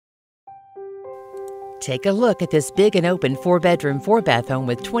Take a look at this big and open 4-bedroom, 4-bath home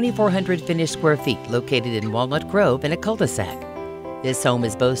with 2,400 finished square feet located in Walnut Grove in a cul-de-sac. This home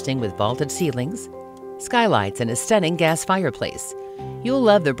is boasting with vaulted ceilings, skylights, and a stunning gas fireplace. You'll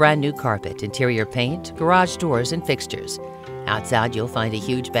love the brand new carpet, interior paint, garage doors, and fixtures. Outside, you'll find a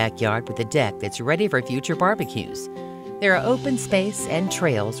huge backyard with a deck that's ready for future barbecues. There are open space and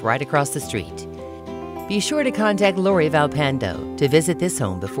trails right across the street. Be sure to contact Lori Vialpando to visit this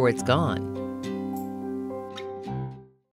home before it's gone.